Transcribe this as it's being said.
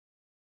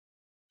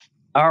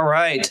All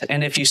right.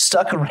 And if you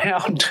stuck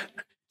around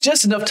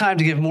just enough time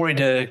to give Maury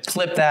to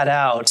clip that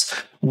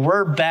out,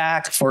 we're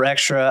back for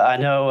extra. I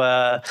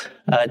know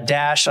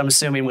Dash, I'm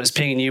assuming, was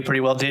pinging you pretty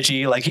well,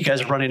 Digi. Like, you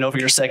guys are running over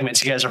your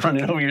segments.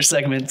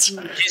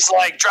 He's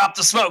like, drop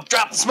the smoke.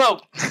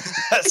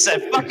 I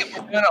said, fuck it,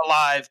 we're doing it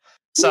live.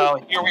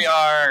 So here we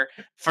are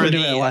for we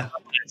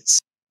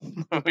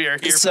are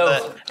here for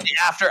the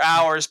after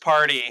hours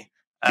party.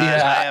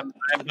 I'm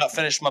about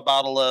finished my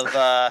bottle of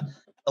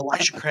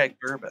Elijah Craig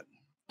bourbon.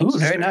 Ooh,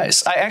 very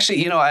nice. I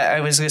actually, I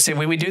was going to say,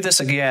 when we do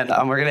this again,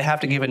 we're going to have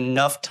to give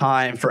enough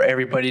time for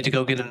everybody to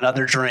go get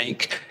another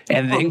drink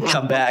and then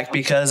come back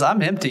because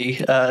I'm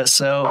empty.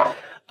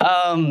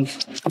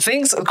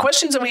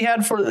 Questions that we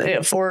had for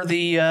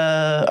the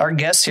our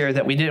guests here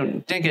that we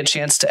didn't get a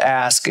chance to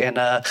ask, and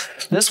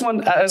this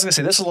one I was gonna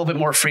say this is a little bit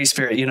more free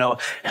spirit.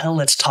 Hell,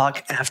 let's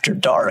talk after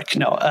dark.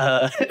 No,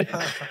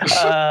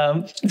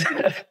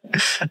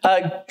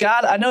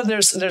 God, I know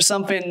there's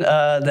something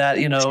that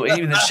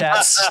even the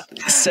chat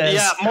says.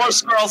 Yeah, more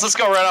scrolls. Let's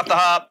go right off the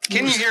hop.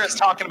 Can you hear us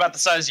talking about the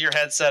size of your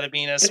headset,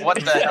 Abinas? What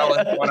the hell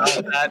is going on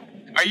with that?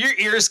 Are your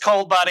ears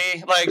cold,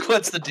 buddy? Like,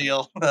 what's the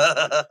deal?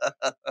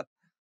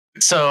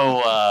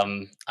 So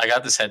I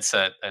got this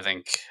headset, I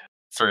think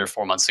 3 or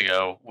 4 months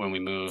ago when we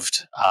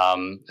moved.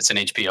 It's an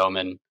HP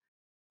Omen,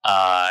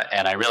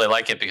 and I really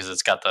like it because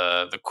it's got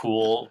the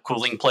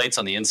cooling plates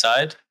on the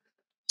inside.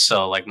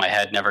 So like my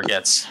head never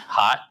gets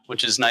hot,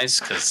 which is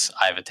nice because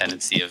I have a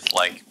tendency of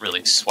like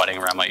really sweating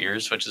around my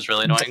ears, which is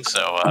really annoying.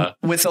 So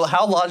with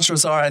how large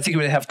those are, I think it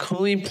would have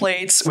cooling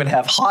plates, would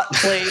have hot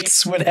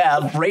plates, would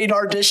have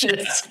radar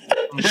dishes.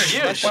 They're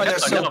huge. That's why they're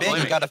so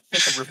big. You got to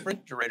fit the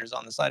refrigerators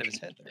on the side of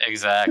his head.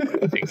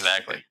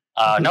 Exactly.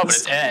 No,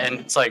 but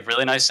it's like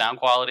really nice sound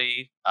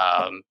quality.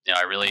 I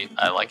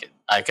like it.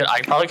 I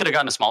probably could have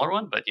gotten a smaller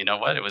one, but you know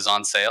what? It was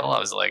on sale. I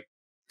was like,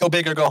 go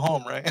big or go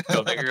home, right?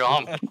 Go big or go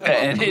home.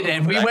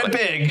 and we went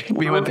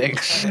big.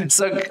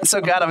 So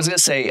God, I was going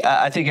to say,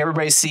 I think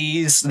everybody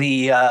sees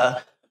the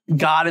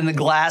God in the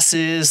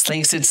glasses,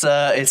 thinks it's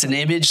an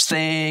image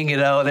thing.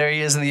 There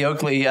he is in the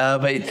Oakley.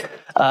 But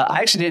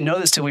I actually didn't know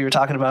this till we were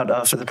talking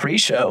about for the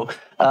pre-show.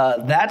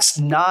 That's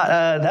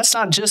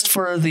not just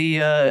for the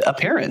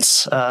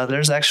appearance.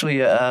 There's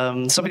actually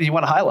something you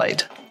want to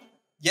highlight.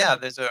 Yeah,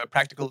 there's a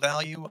practical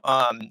value.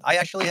 I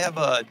actually have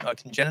a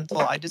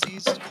congenital eye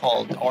disease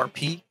called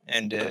RP,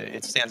 and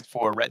it stands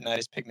for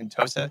retinitis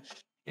pigmentosa.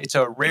 It's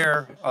a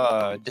rare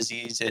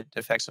disease. It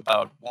affects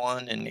about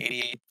 1 in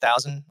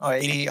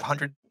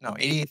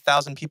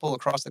 88,000 people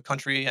across the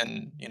country,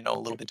 and a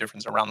little bit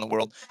different around the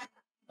world.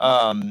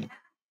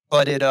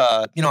 But it,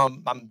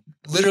 I'm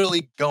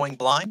literally going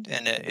blind,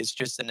 and it's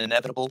just an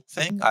inevitable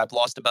thing. I've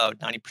lost about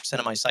 90%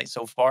 of my sight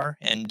so far,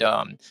 and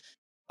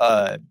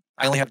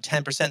I only have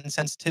 10%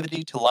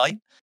 sensitivity to light.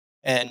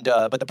 And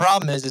but the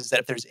problem is that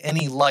if there's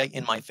any light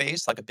in my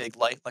face, like a big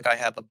light like I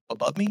have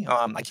above me,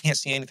 I can't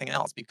see anything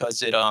else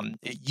because it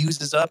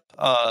uses up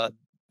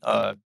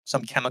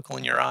some chemical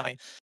in your eye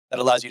that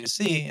allows you to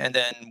see. And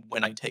then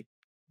when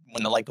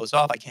the light goes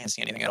off, I can't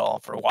see anything at all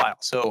for a while.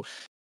 So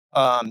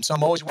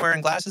I'm always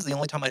wearing glasses. The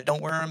only time I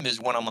don't wear them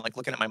is when I'm like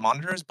looking at my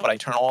monitors, but I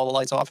turn all the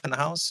lights off in the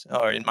house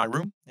or in my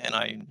room, and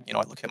I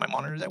look at my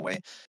monitors that way.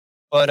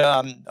 But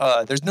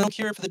there's no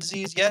cure for the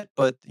disease yet,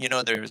 but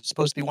there's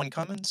supposed to be one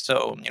coming.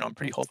 So I'm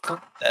pretty hopeful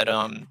that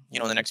in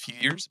the next few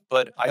years.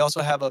 But I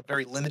also have a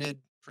very limited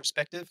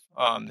perspective.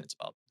 It's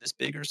about this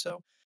big or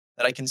so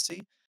that I can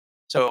see.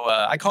 So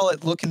I call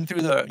it looking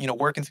through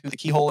working through the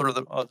keyhole of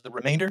the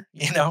remainder,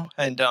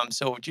 And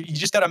so you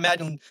just got to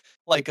imagine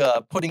like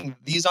putting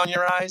these on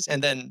your eyes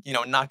and then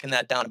knocking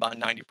that down about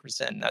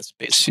 90%. That's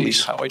basically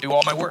how I do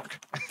all my work.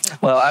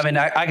 Well, I mean,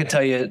 I can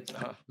tell you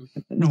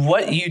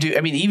what you do.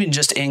 I mean, even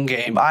just in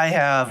game, I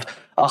have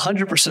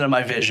 100% of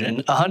my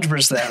vision,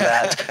 100% of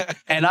that,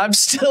 and I'm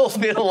still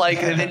feel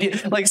like, and then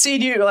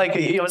seeing you,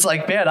 it's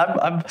like, man,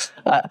 I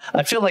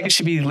feel like it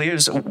should be way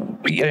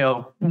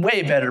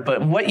better.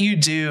 But what you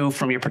do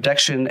from your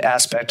protection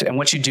aspect and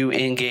what you do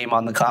in game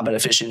on the combat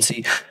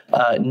efficiency,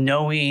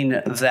 knowing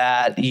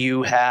that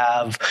you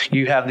have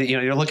the,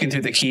 you're looking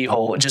through the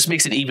keyhole, it just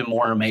makes it even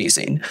more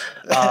amazing.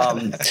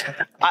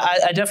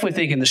 I definitely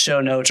think in the show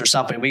notes or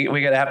something, we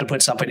got to have to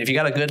put something. If you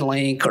got a good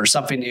link or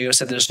something, you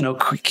said there's no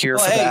cure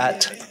for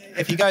that.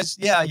 If you guys,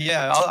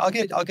 I'll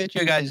get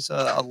you guys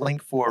a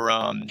link for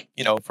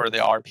for the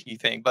RP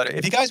thing. But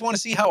if you guys want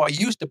to see how I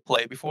used to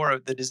play before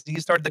the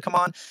disease started to come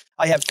on,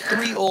 I have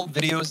 3 old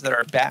videos that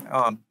are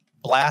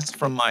blasts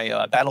from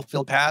my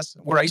Battlefield Pass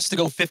where I used to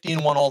go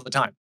 50-1 all the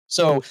time.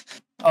 So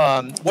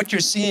what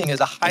you're seeing is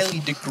a highly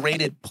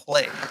degraded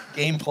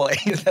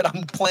gameplay that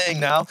I'm playing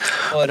now.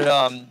 But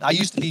I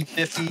used to be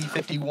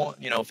 50-1,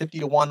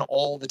 50-1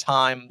 all the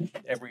time,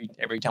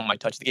 every time I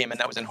touch the game, and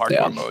that was in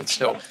hardcore mode.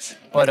 So,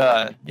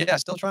 but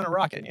still trying to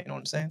rock it. You know what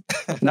I'm saying?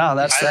 No,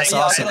 that's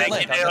awesome.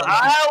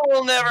 I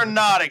will never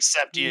not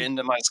accept you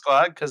into my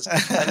squad because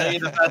I know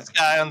you're the best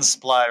guy on the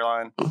supply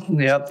line.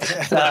 Yep.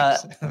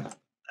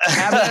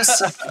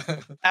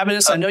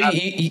 Abinus, I know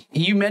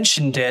you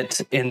mentioned it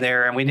in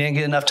there, and we didn't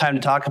get enough time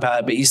to talk about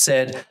it, but you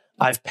said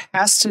I've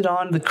passed it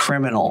on to the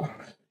criminal,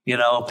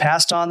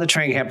 passed on the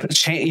training camp,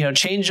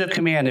 change of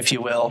command, if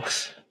you will.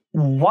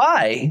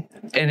 Why?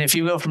 And if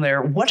you go from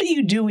there, what are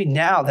you doing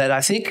now that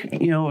I think,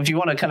 if you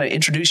want to kind of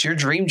introduce your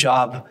dream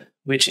job,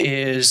 which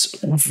is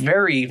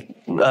very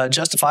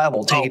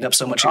justifiable, taking up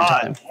so much of your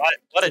time.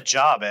 What a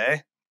job, eh?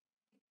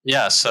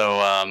 Yeah.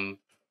 So,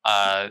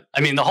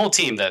 the whole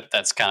team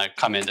that's kind of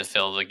come in to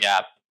fill the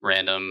gap,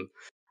 Random,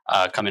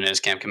 coming in as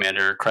camp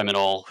commander,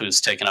 Criminal,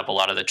 who's taken up a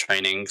lot of the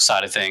training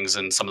side of things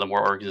and some of the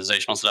more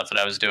organizational stuff that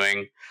I was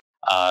doing.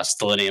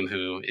 Stellinium,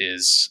 who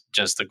is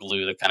just the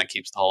glue that kind of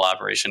keeps the whole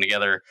operation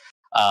together.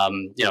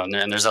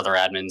 And there's other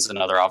admins and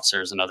other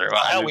officers and other.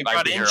 We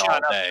brought in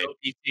Sean all day,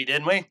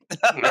 didn't we?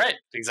 Right,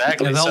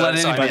 exactly. Don't let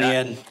anybody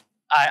in.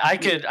 I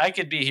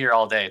could be here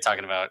all day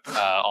talking about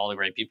all the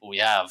great people we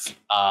have.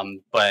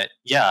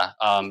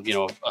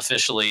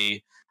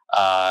 Officially,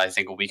 I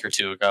think a week or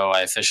two ago,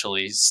 I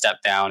officially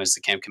stepped down as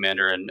the camp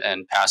commander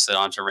and passed it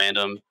on to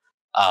Random,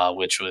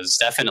 which was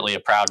definitely a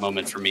proud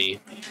moment for me.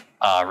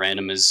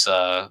 Random is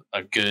a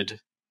good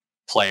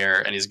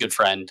player and he's a good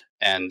friend,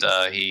 and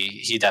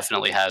he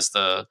definitely has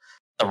the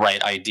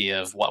right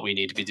idea of what we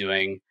need to be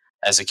doing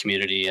as a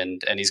community,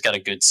 and he's got a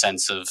good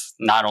sense of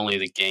not only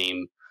the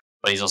game,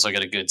 but he's also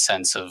got a good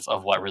sense of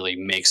what really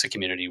makes a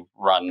community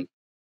run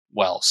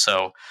well.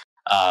 So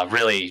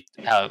really,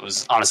 I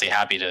was honestly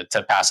happy to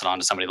pass it on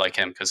to somebody like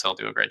him, because he'll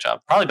do a great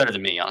job, probably better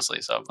than me,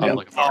 honestly. So I'm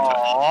looking forward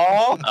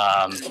to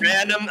it.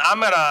 Random,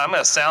 I'm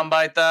gonna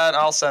soundbite that.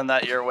 I'll send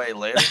that your way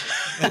later.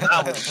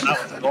 that was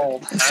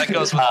gold. That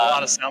goes with a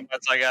lot of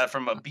soundbites I got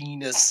from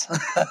Abenis.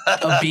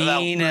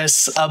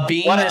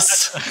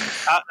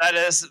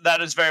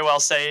 That is very well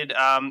said.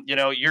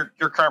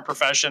 Your current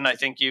profession, I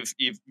think you've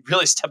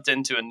really stepped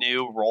into a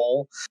new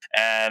role,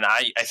 and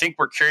I think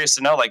we're curious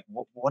to know, like,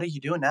 what are you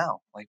doing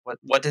now? Like,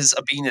 what is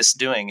Abenis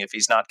doing if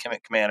he's not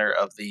commander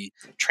of the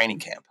training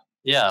camp?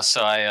 Yeah,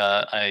 so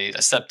I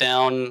stepped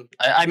down.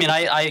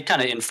 I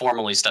kind of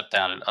informally stepped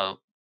down,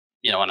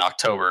 in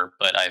October,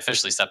 but I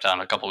officially stepped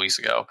down a couple of weeks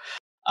ago.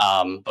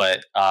 At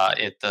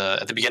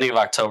the beginning of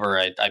October,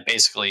 I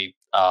basically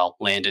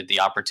landed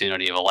the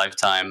opportunity of a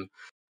lifetime.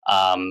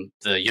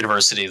 The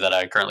university that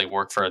I currently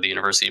work for, the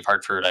University of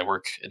Hartford, I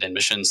work in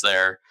admissions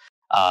there,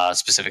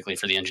 specifically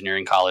for the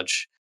engineering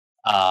college.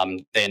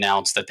 They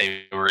announced that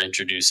they were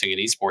introducing an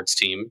esports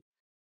team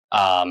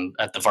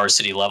at the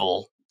varsity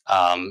level.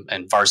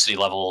 And varsity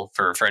level,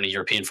 for any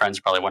European friends,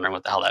 are probably wondering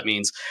what the hell that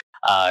means.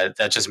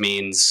 That just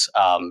means,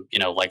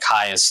 like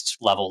highest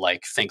level,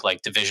 like think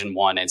like Division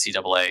I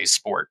NCAA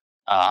sport.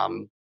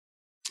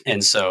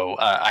 And so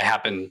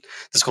the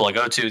school I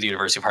go to, the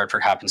University of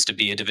Hartford, happens to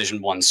be a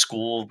Division I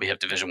school. We have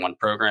Division I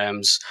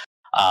programs.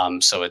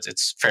 So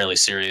it's fairly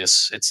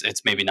serious.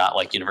 It's maybe not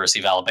like University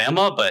of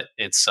Alabama, but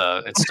it's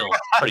still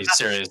pretty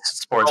serious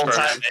sports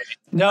program.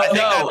 No.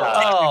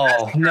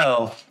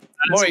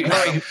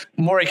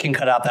 Maury can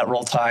cut out that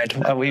Roll Tide.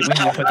 We need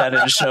to put that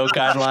in the show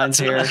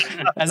guidelines here.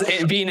 As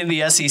it being in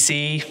the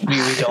SEC,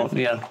 we don't.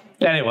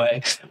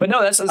 Anyway, but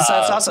no, that's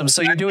awesome.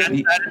 So you're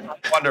doing that is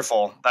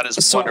wonderful. That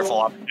is wonderful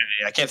opportunity.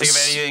 I can't think of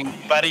anything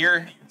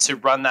better to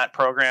run that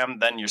program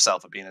than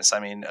yourself, Abenis. I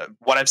mean,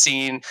 what I've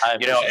seen, I'm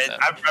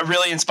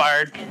really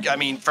inspired. I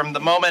mean, from the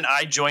moment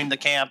I joined the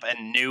camp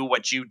and knew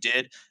what you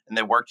did and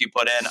the work you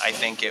put in, I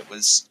think it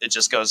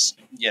just goes,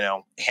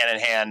 hand in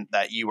hand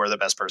that you are the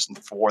best person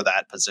for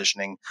that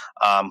positioning.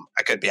 I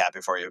couldn't be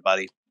happy for you,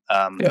 buddy.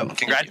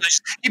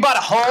 Congratulations. He bought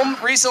a home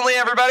recently,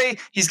 everybody.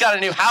 He's got a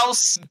new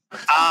house.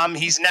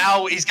 He's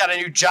got a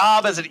new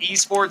job as an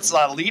esports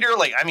leader.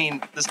 Like, I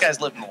mean, this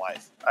guy's living the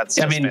life. That's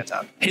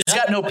fantastic. He's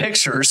got no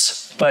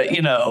pictures, but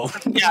Yeah,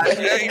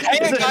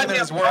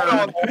 his word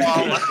on the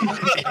wall.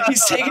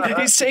 he's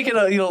taking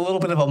a little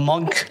bit of a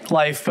monk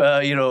life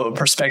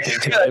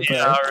perspective to it.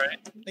 All right.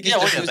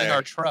 We're losing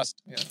our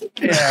trust.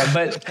 Yeah,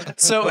 but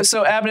so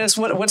Abenis,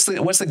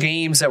 what's the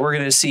games that we're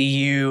going to see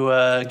you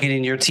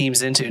getting your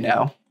teams into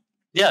now?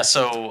 Yeah,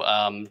 so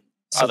I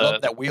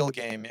love that wheel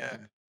game. Yeah.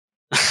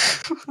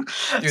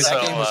 Dude,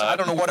 that game was, I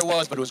don't know what it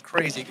was, but it was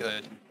crazy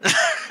good.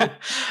 Well,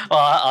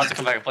 I'll have to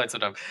come back and play it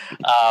sometime.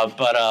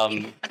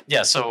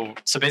 So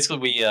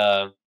basically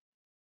I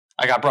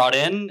got brought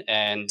in,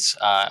 and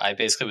I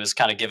basically was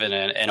kind of given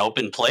an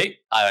open plate.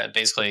 I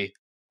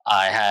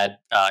had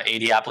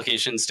 80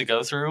 applications to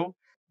go through,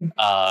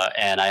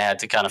 and I had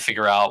to kind of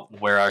figure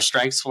out where our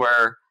strengths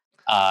were,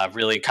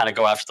 really kind of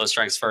go after those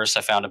strengths first.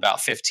 I found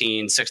about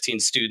 15, 16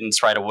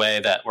 students right away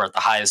that were at the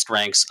highest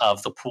ranks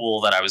of the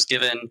pool that I was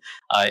given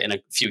in a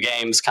few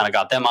games, kind of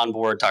got them on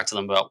board, talked to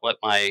them about what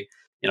my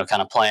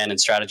kind of plan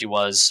and strategy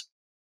was.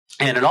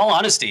 And in all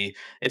honesty,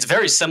 it's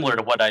very similar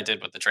to what I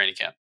did with the training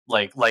camp.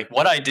 Like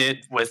what I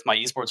did with my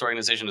esports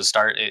organization to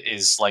start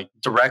is like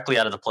directly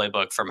out of the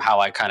playbook from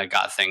how I kind of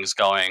got things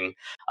going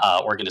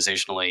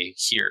organizationally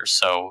here.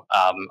 So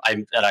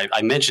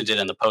I mentioned it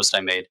in the post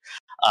I made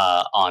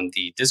on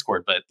the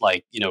Discord, but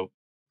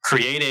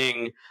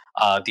creating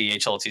the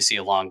HLTC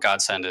along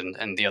Godsend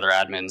and the other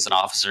admins and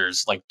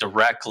officers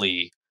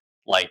directly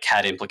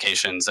had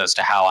implications as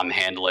to how I'm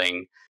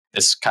handling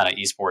this kind of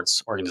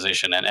esports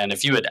organization. And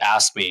if you had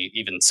asked me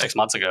even 6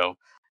 months ago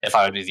if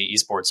I would be the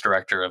esports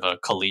director of a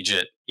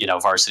collegiate,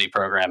 varsity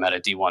program at a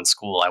D1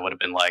 school, I would have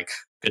been like,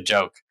 good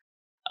joke.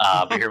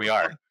 But here we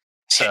are.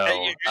 So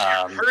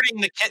you're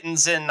herding the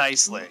kittens in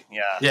nicely.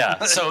 Yeah.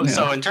 Yeah. So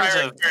in terms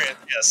of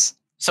yes.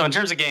 So in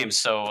terms of games,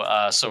 so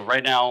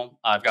right now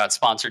I've got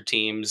sponsored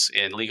teams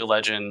in League of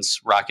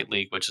Legends, Rocket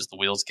League, which is the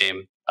Wheels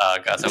game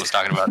guys I was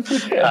talking about.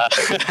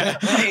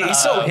 He's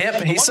so hip.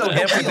 He's so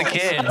hip with the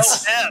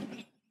kids.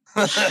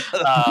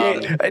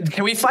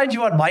 Can we find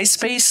you on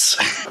MySpace?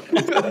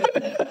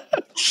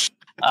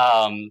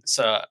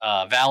 So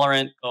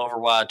Valorant,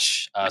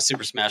 Overwatch,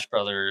 Super Smash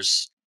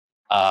Brothers,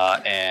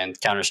 and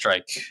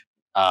Counter-Strike,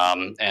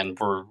 and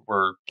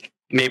we're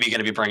maybe going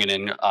to be bringing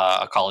in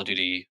a Call of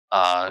Duty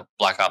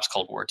Black Ops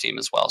Cold War team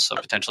as well. So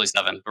potentially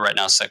 7, but right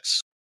now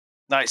 6.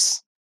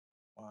 Nice.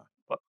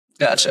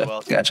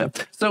 Gotcha.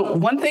 So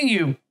one thing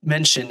you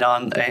mentioned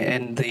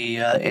in the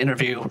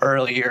interview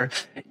earlier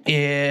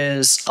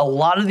is a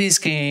lot of these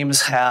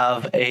games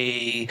have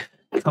a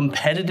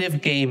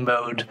competitive game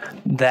mode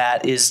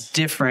that is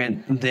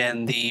different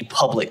than the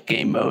public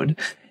game mode.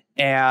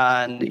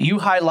 And you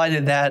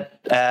highlighted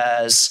that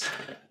as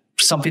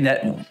something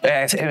that, and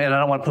I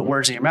don't want to put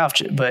words in your mouth,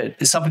 but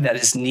it's something that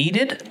is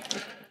needed.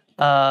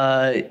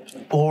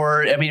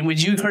 Would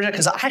you encourage that?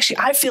 Because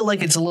I feel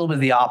like it's a little bit of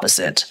the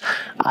opposite.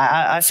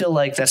 I feel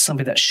like that's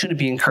something that shouldn't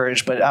be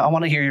encouraged, but I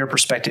want to hear your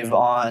perspective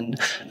on,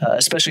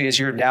 especially as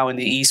you're now in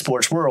the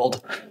esports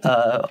world,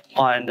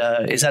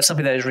 is that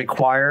something that is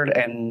required,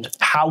 and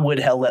how would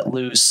Hell Let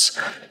Loose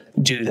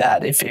do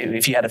that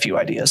if you had a few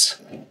ideas?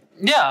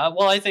 Yeah,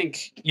 well, I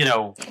think,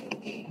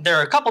 there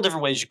are a couple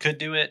different ways you could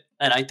do it.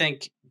 And I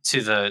think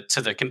to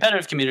the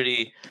competitive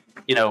community,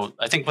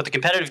 I think what the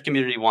competitive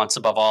community wants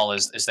above all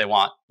is they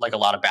want like a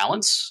lot of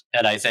balance.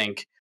 And I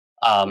think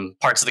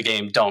parts of the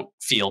game don't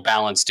feel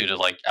balanced due to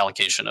like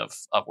allocation of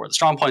where the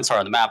strong points are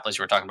on the map, as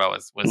you were talking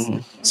about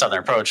with Southern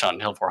Approach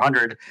on Hill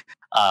 400,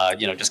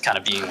 just kind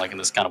of being like in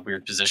this kind of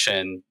weird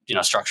position,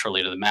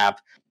 structurally to the map.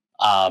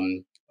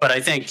 But I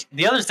think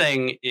the other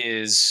thing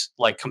is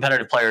like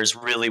competitive players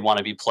really want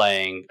to be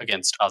playing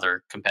against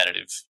other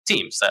competitive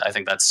teams. That I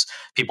think that's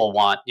people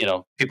want,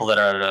 people that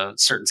are at a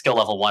certain skill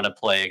level want to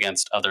play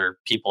against other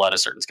people at a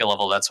certain skill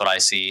level. That's what I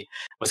see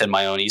within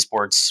my own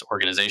esports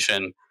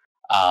organization.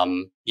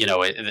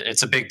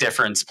 It's a big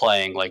difference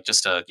playing like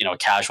just a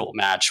casual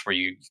match where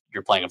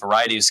you're playing a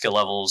variety of skill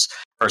levels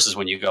versus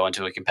when you go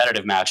into a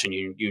competitive match and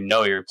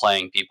you're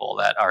playing people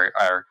that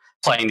are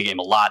playing the game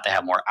a lot. They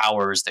have more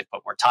hours. They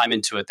put more time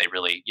into it. They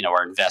really,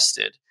 are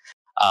invested.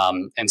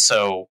 And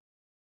so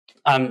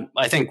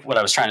I think what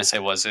I was trying to say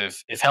was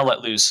if Hell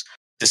Let Loose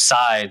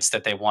decides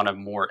that they want to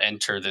more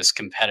enter this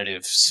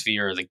competitive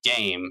sphere of the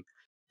game,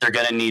 they're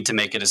going to need to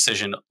make a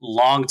decision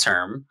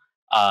long-term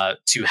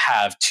to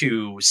have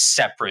two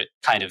separate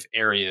kind of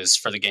areas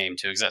for the game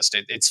to exist.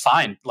 It's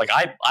fine. Like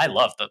I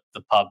love the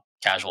pub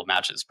casual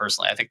matches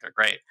personally. I think they're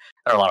great.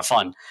 They're a lot of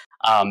fun.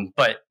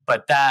 But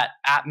that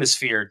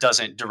atmosphere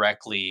doesn't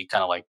directly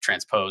kind of like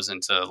transpose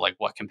into like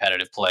what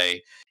competitive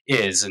play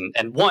is.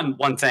 And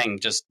one thing,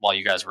 just while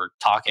you guys were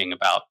talking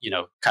about,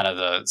 kind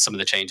of some of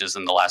the changes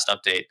in the last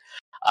update,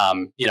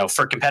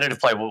 for competitive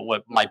play,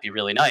 what might be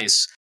really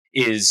nice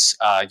is,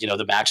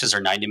 the matches are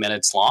 90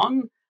 minutes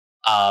long.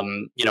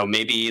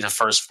 Maybe the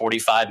first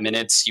 45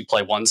 minutes you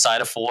play one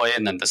side of Foy,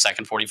 and then the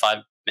second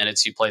 45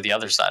 minutes you play the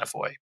other side of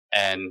Foy.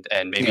 And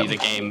maybe the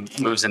game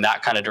moves in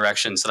that kind of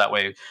direction. So that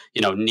way,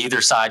 neither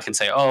side can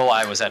say, oh,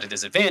 I was at a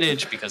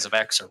disadvantage because of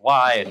X or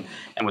Y.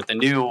 And with the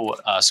new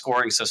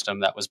scoring system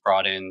that was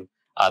brought in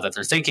that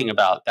they're thinking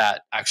about,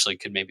 that actually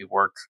could maybe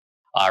work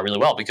really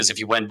well. Because if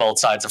you win both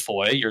sides of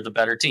Foy, you're the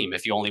better team.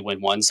 If you only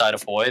win one side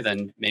of Foy,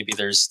 then maybe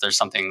there's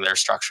something there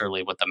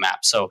structurally with the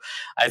map. So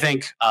I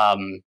think,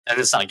 and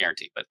it's not a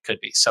guarantee, but it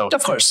could be. So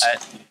of course,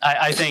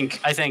 I think,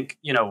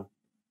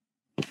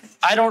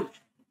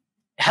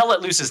 Hell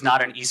Let Loose is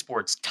not an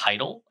esports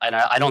title, and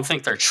I don't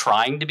think they're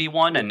trying to be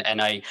one,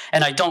 and I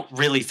don't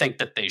really think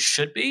that they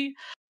should be.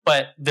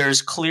 But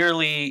there's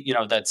clearly,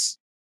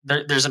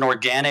 there's an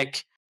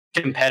organic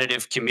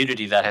competitive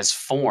community that has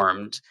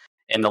formed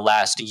in the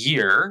last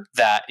year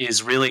that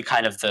is really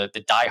kind of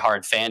the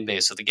diehard fan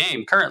base of the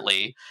game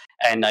currently.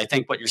 And I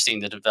think what you're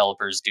seeing the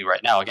developers do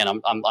right now, again,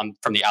 I'm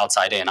from the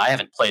outside in. I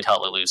haven't played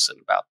Hell Let Loose in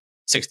about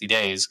 60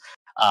 days.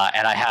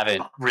 And I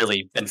haven't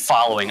really been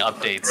following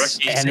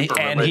updates.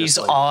 And he's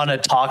on a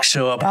talk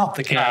show about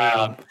the game.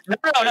 No.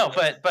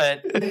 But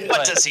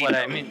what does he?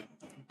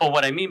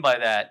 What I mean by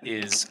that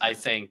is, I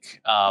think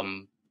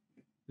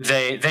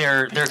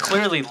they're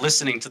clearly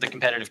listening to the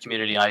competitive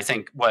community. And I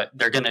think what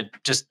they're going to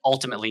just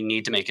ultimately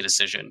need to make a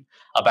decision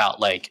about,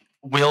 like,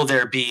 will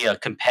there be a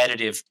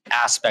competitive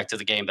aspect of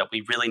the game that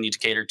we really need to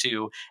cater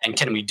to, and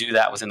can we do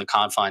that within the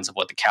confines of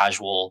what the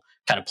casual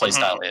kind of play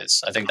style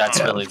is? I think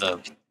that's really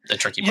the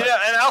tricky part. Yeah,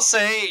 and I'll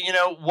say,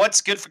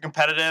 what's good for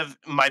competitive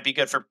might be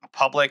good for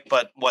public,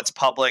 but what's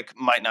public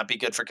might not be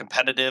good for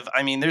competitive.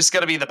 I mean, there's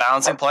going to be the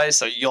balancing play,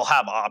 so you'll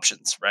have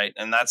options, right?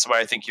 And that's why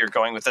I think you're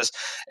going with this.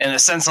 In a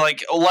sense,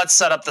 like, let's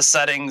set up the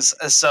settings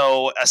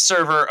so a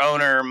server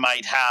owner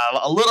might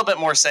have a little bit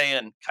more say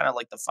in kind of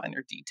like the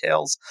finer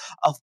details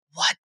of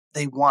what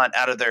they want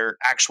out of their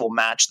actual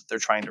match that they're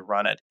trying to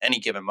run at any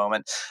given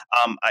moment.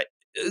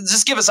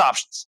 Just give us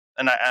options.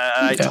 And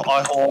I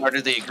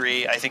wholeheartedly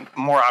agree. I think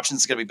more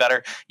options is going to be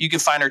better. You can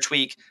find or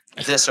tweak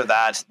this or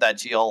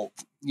that you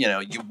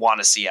want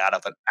to see out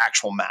of an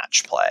actual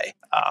match play,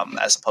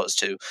 as opposed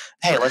to,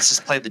 hey, let's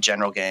just play the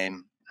general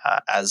game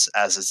as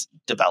is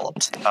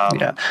developed.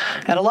 And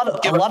a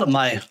lot of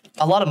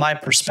my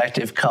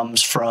perspective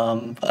comes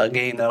from a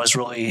game that I was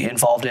really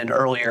involved in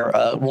earlier,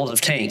 World of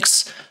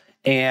Tanks,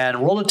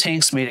 and World of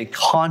Tanks made a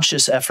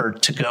conscious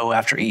effort to go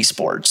after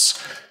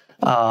esports.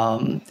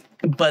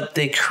 But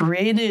they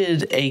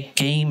created a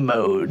game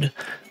mode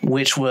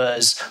which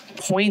was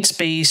points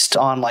based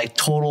on like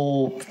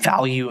total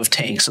value of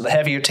tanks. So the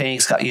heavier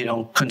tanks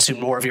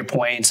consume more of your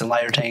points, and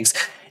lighter tanks.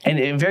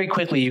 And very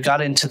quickly you got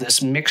into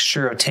this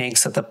mixture of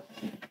tanks that the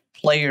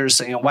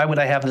players, why would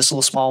I have this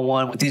little small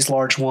one with these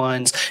large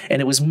ones?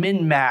 And it was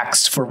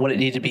min-maxed for what it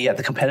needed to be at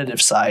the competitive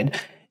side.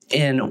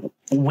 And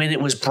when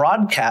it was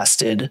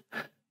broadcasted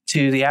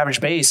to the average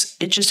base,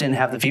 it just didn't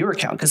have the viewer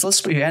count. Because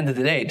at the end of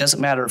the day, it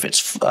doesn't matter if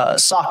it's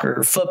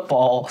soccer,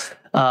 football,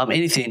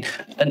 anything.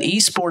 An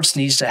esports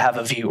needs to have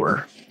a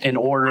viewer in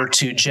order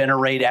to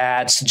generate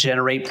ads, to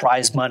generate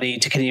prize money,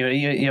 to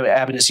continue,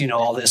 Abinus,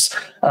 all this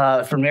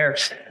from there.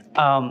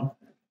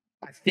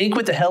 I think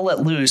with the Hell Let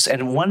Loose,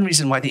 and one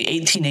reason why the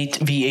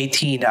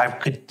 18v18 I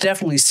could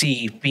definitely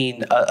see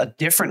being a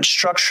different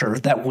structure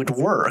that would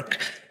work,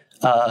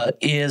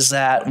 is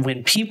that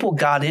when people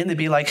got in, they'd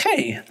be like,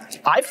 hey,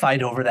 I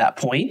fight over that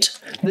point.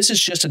 This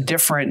is just a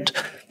different,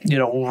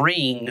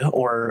 ring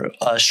or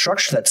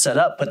structure that's set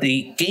up, but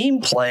the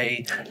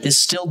gameplay is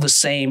still the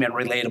same and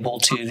relatable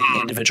to the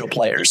individual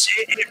players.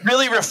 It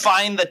really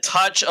refined the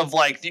touch of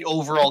like the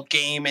overall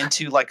game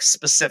into like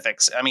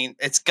specifics. I mean,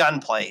 it's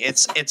gunplay.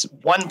 It's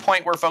one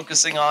point we're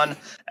focusing on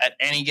at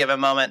any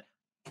given moment.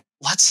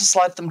 Let's just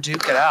let them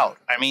duke it out.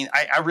 I mean,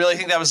 I really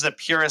think that was the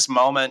purest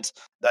moment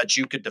that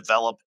you could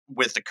develop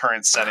with the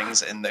current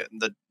settings and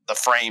the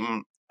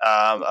frame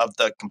of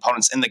the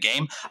components in the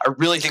game. I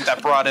really think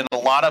that brought in a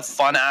lot of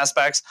fun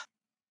aspects.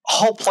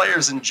 All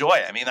players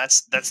enjoy. I mean,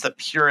 that's the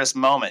purest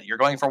moment. You're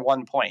going for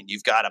 1 point.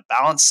 You've got a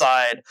balanced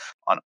side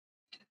on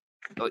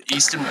the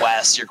east and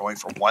west. You're going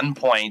for 1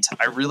 point.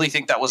 I really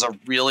think that was a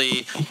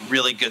really,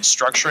 really good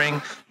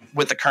structuring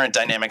with the current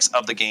dynamics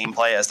of the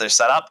gameplay as they're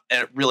set up,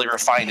 and it really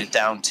refined it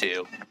down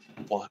to,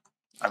 well,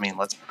 I mean,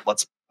 let's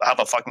have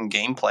a fucking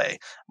gameplay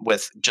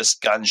with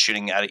just guns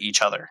shooting at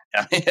each other.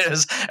 I mean,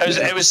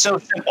 it was so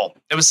simple.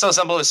 It was so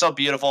simple. It was so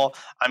beautiful.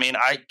 I mean,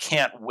 I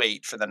can't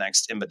wait for the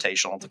next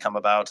Invitational to come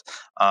about.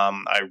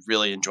 I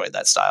really enjoyed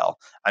that style.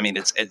 I mean,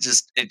 it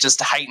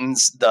just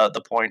heightens the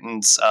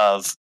importance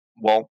of,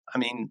 well, I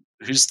mean,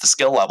 who's the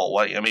skill level?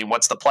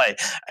 What's the play?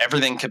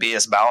 Everything could be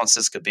as balanced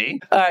as could be.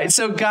 All right.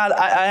 So, God,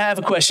 I have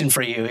a question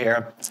for you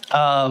here.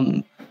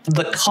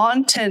 The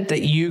content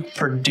that you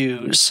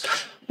produce,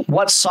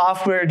 what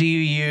software do you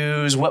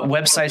use? What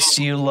websites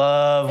do you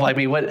love? I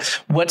mean,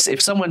 what's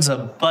if someone's a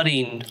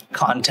budding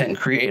content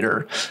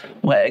creator?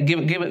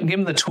 Give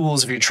them the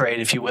tools of your trade,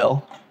 if you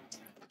will.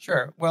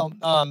 Sure. Well,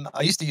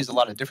 I used to use a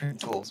lot of different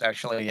tools,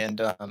 actually,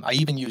 and I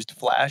even used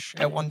Flash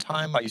at one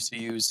time. I used to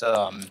use,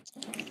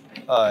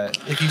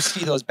 if you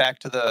see those back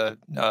to the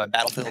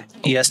Battlefield.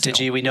 Yes,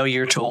 Digi, we know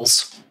your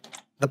tools.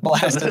 The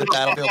blast of the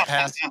Battlefield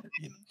pass.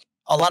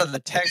 A lot of the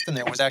text in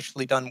there was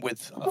actually done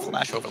with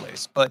Flash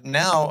overlays. But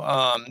now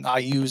I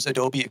use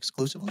Adobe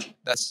exclusively.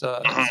 That's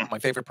one of my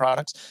favorite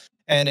products.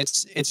 And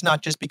it's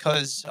not just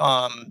because,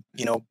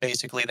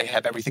 basically they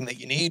have everything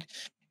that you need.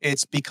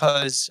 It's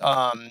because...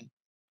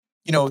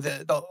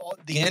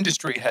 the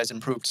industry has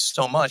improved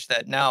so much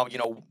that now,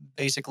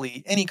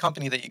 basically any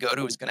company that you go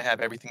to is going to have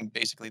everything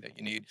basically that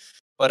you need.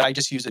 But I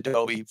just use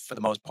Adobe for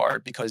the most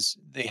part because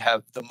they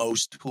have the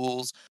most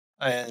tools.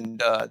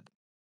 And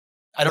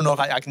I don't know if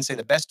I can say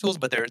the best tools,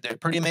 but they're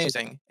pretty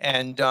amazing.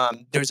 And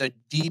there's a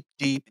deep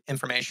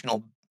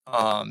informational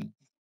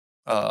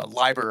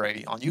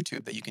library on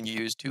YouTube that you can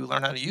use to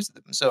learn how to use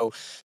them. So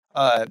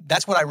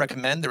that's what I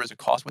recommend. There is a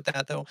cost with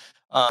that, though.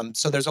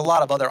 So there's a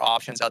lot of other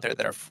options out there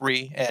that are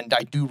free, and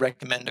I do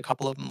recommend a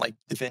couple of them, like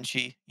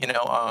DaVinci.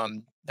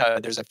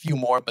 There's a few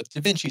more, but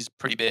DaVinci's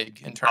pretty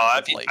big in terms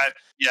of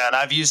and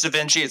I've used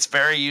DaVinci. It's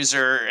very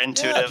user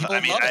intuitive.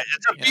 Yeah,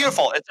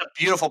 it's a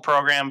beautiful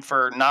program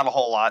for not a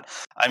whole lot.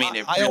 I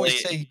mean, I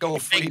always say go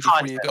free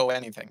before you go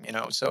anything.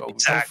 So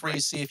exactly. Go free,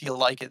 see if you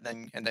like it,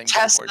 then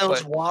test go for it.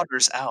 those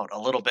waters out a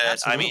little bit.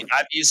 Absolutely. I mean,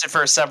 I've used it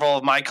for several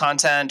of my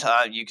content.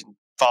 You can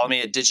follow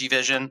me at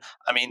DigiVision.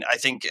 I mean, I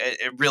think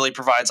it really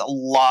provides a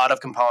lot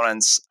of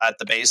components at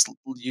the base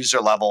user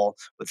level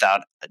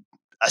without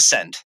a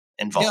cent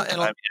involved.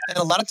 Yeah, and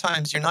a lot of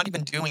times you're not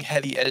even doing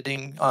heavy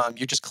editing.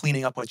 You're just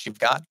cleaning up what you've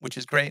got, which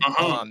is great.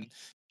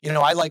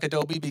 I like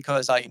Adobe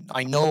because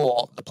I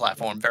know the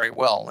platform very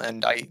well,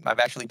 and I've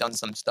actually done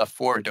some stuff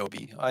for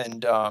Adobe,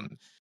 and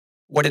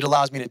what it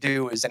allows me to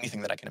do is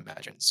anything that I can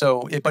imagine.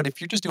 So, but if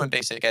you're just doing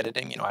basic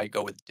editing, I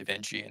go with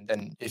DaVinci, and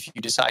then if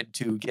you decide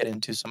to get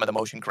into some of the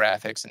motion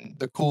graphics and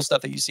the cool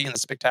stuff that you see in the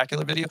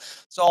spectacular video,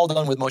 it's all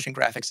done with motion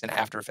graphics and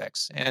After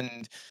Effects.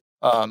 And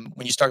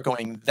when you start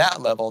going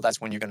that level, that's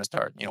when you're going to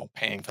start,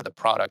 paying for the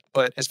product.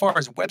 But as far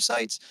as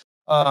websites,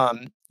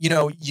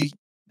 you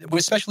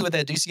especially with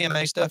that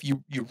DCMA stuff,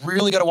 you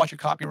really got to watch your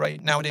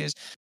copyright nowadays.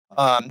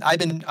 I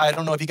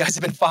don't know if you guys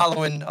have been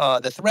following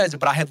the threads,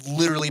 but I have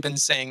literally been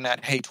saying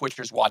that, hey,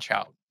 Twitchers, watch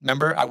out.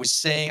 Remember, I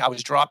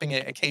was dropping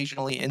it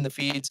occasionally in the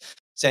feeds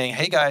saying,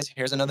 hey guys,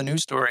 here's another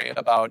news story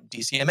about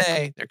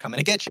DCMA. They're coming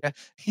to get you.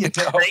 They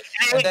gotta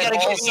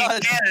get me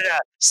in Canada.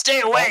 Stay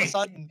away.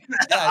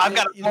 I've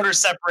got a border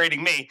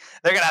separating me.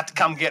 They're gonna have to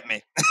come get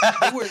me.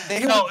 They were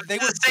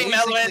the same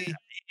element.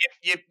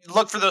 You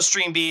look for those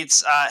stream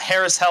beats.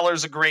 Harris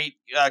Heller's a great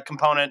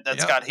component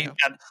that's got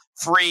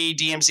free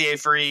DMCA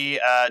free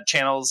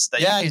channels.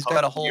 He's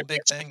got a whole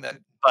big thing that.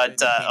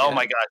 But oh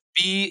my God,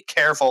 be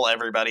careful,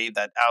 everybody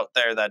that out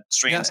there that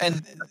streams. Yeah,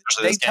 and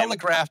they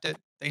telegraphed it.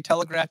 They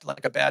telegraphed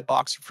like a bad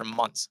boxer for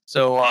months.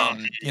 So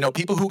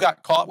people who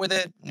got caught with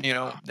it,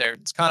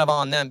 it's kind of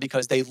on them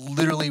because they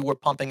literally were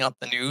pumping up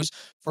the news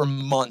for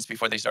months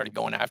before they started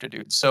going after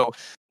dudes. So.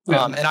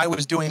 And I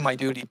was doing my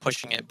duty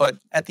pushing it. But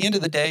at the end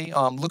of the day,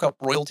 look up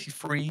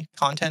royalty-free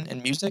content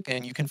and music,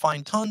 and you can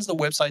find tons of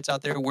websites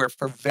out there where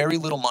for very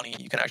little money,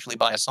 you can actually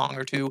buy a song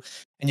or two,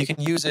 and you can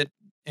use it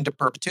into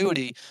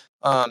perpetuity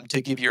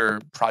to give your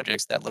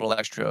projects that little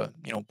extra,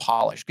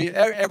 polish.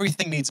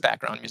 Everything needs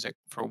background music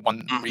for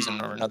one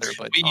reason or another.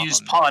 But we use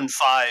Pond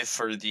 5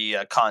 for the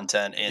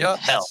content in Hell.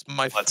 That's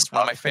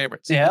one of my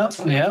favorites. Yeah,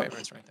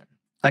 favorites right there.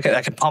 I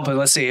could pump it.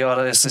 Let's see.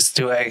 Let's just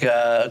do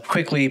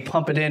quickly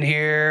pump it in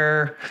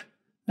here.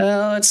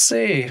 Let's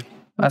see.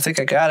 I think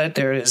I got it.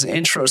 There it is.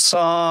 Intro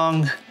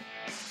song.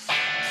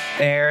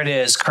 There it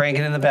is.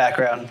 Cranking in the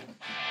background.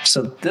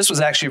 So this was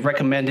actually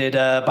recommended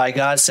by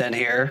Godsend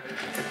here.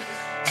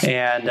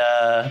 And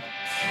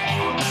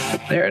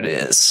there it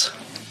is.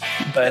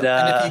 But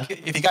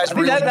if you guys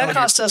really that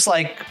cost us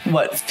like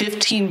what,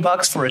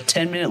 $15 for a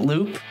 10-minute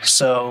loop.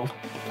 So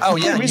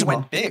you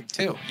went big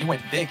too. You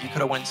went big. You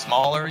could have went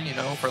smaller,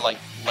 for like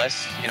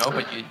less,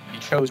 but you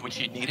chose what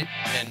you needed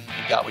and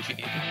you got what you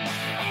needed.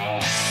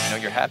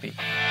 You're happy.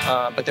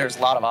 But there's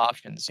a lot of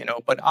options,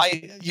 But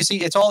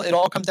it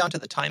all comes down to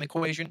the time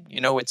equation.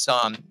 It's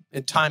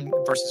time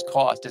versus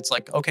cost. It's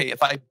like, okay,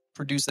 if I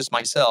produce this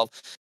myself,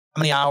 how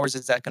many hours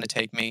is that going to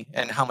take me,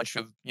 and how much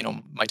of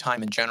my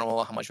time in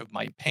general, how much of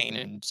my pain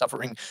and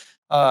suffering?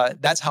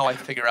 That's how I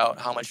figure out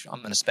how much I'm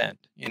going to spend.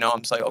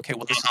 I'm just like, okay,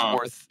 well, this is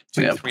worth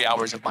 2 to 3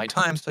 hours of my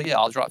time, so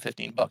I'll drop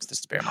 $15 to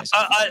spare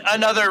myself.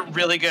 Another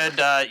really good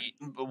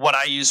what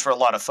I use for a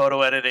lot of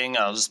photo editing,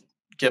 I'll just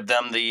give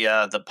them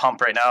the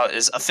pump right now,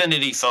 is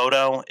Affinity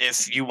Photo.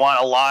 If you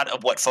want a lot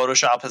of what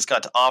Photoshop has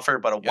got to offer,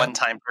 but a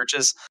one-time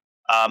purchase.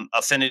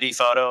 Affinity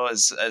Photo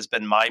has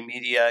been my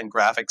media and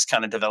graphics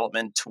kind of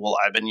development tool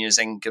I've been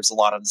using. Gives a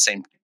lot of the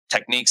same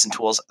techniques and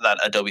tools that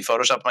Adobe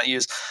Photoshop might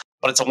use,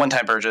 but it's a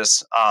one-time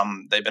purchase.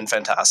 They've been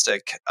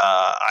fantastic.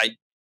 I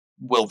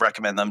will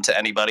recommend them to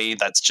anybody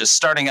that's just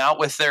starting out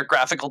with their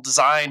graphical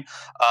design.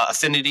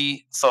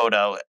 Affinity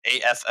Photo,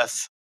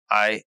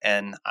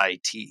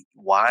 AFFINITY.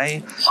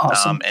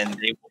 Awesome. And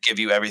they will give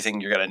you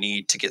everything you're going to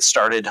need to get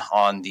started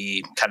on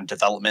the kind of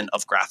development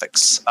of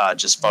graphics,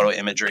 just photo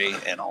imagery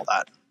and all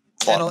that.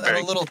 And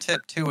a little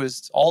tip too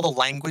is all the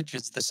language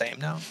is the same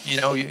now.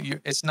 You're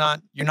not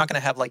going to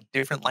have like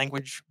different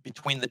language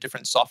between the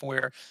different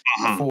software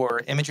for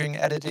imaging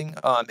editing.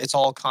 It's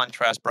all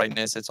contrast,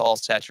 brightness. It's all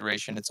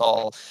saturation. It's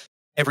all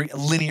every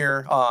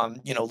linear,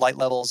 light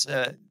levels.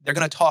 They're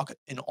going to talk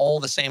in all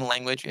the same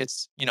language.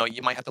 It's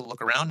you might have to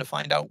look around to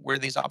find out where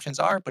these options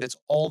are, but it's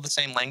all the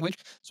same language.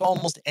 So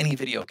almost any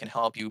video can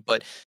help you.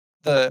 But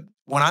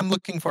when I'm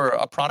looking for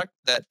a product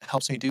that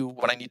helps me do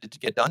what I needed to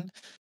get done.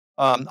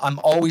 I'm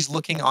always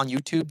looking on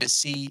YouTube to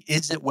see,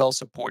 is it well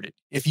supported?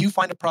 If you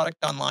find a product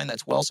online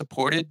that's well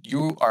supported,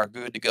 you are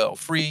good to go,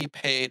 free,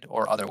 paid,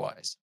 or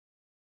otherwise.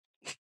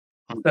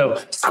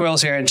 So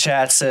Squirrels here in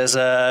chat says,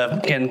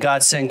 can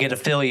Godsend get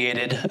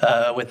affiliated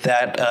with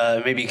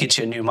that? Maybe get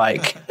you a new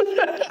mic.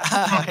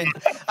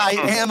 I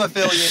am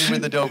affiliated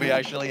with Adobe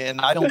actually,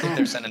 and I don't think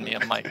they're sending me a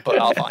mic, but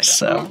I'll find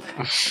out.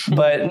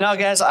 But no,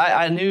 guys,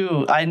 I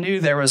knew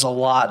there was a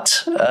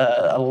lot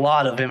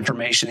of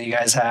information that you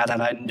guys had,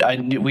 and I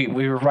knew we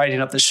were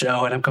writing up the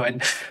show, and I'm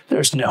going,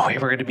 there's no way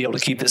we're going to be able to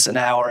keep this an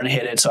hour and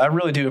hit it. So I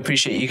really do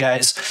appreciate you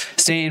guys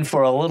staying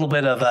for a little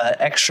bit of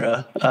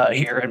extra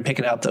here and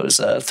picking out those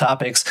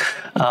topics.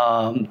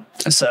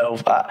 So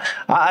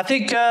I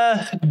think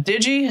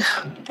Digi,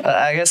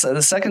 I guess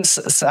the second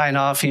sign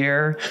off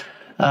here.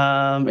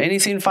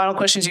 Anything final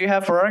questions you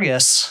have for our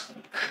guests?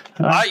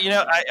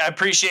 I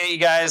appreciate you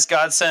guys.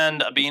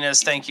 Godsend,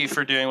 Abinas, thank you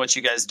for doing what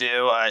you guys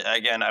do.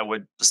 I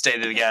would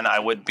state it again. I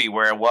would be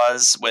where I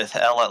was with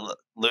Hell Let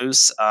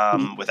Loose.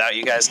 Without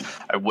you guys,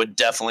 I would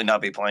definitely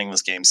not be playing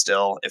this game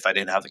still if I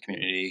didn't have the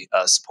community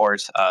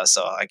support.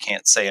 So I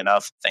can't say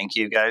enough. Thank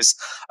you guys.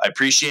 I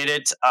appreciate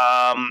it.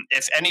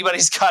 If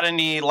anybody's got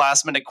any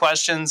last minute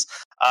questions,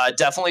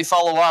 definitely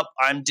follow up.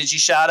 I'm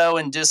DigiShadow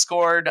in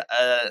Discord.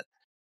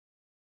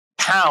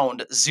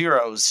 Pound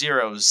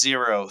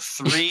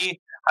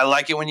 0003. I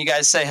like it when you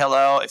guys say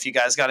hello. If you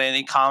guys got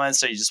any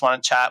comments or you just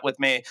want to chat with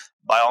me,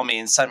 by all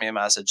means, send me a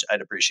message. I'd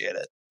appreciate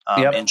it.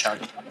 In Chuck,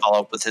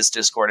 follow up with his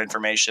Discord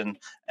information.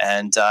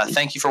 And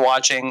thank you for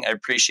watching. I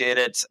appreciate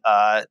it.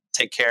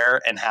 Take care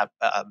and have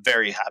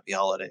very happy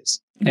holidays.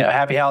 Yeah,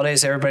 happy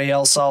holidays, everybody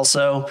else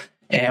also.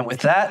 And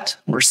with that,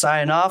 we're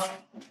signing off.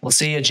 We'll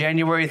see you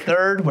January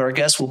 3rd, where I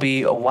guess will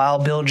be a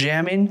Wild Bill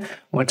jamming.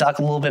 We'll talk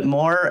a little bit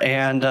more,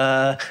 and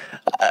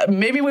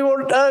maybe we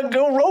won't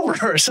go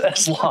rovers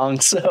as long.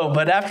 So,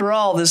 but after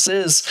all, this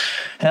is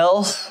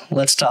Hell.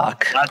 Let's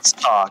talk. Let's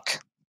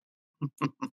talk.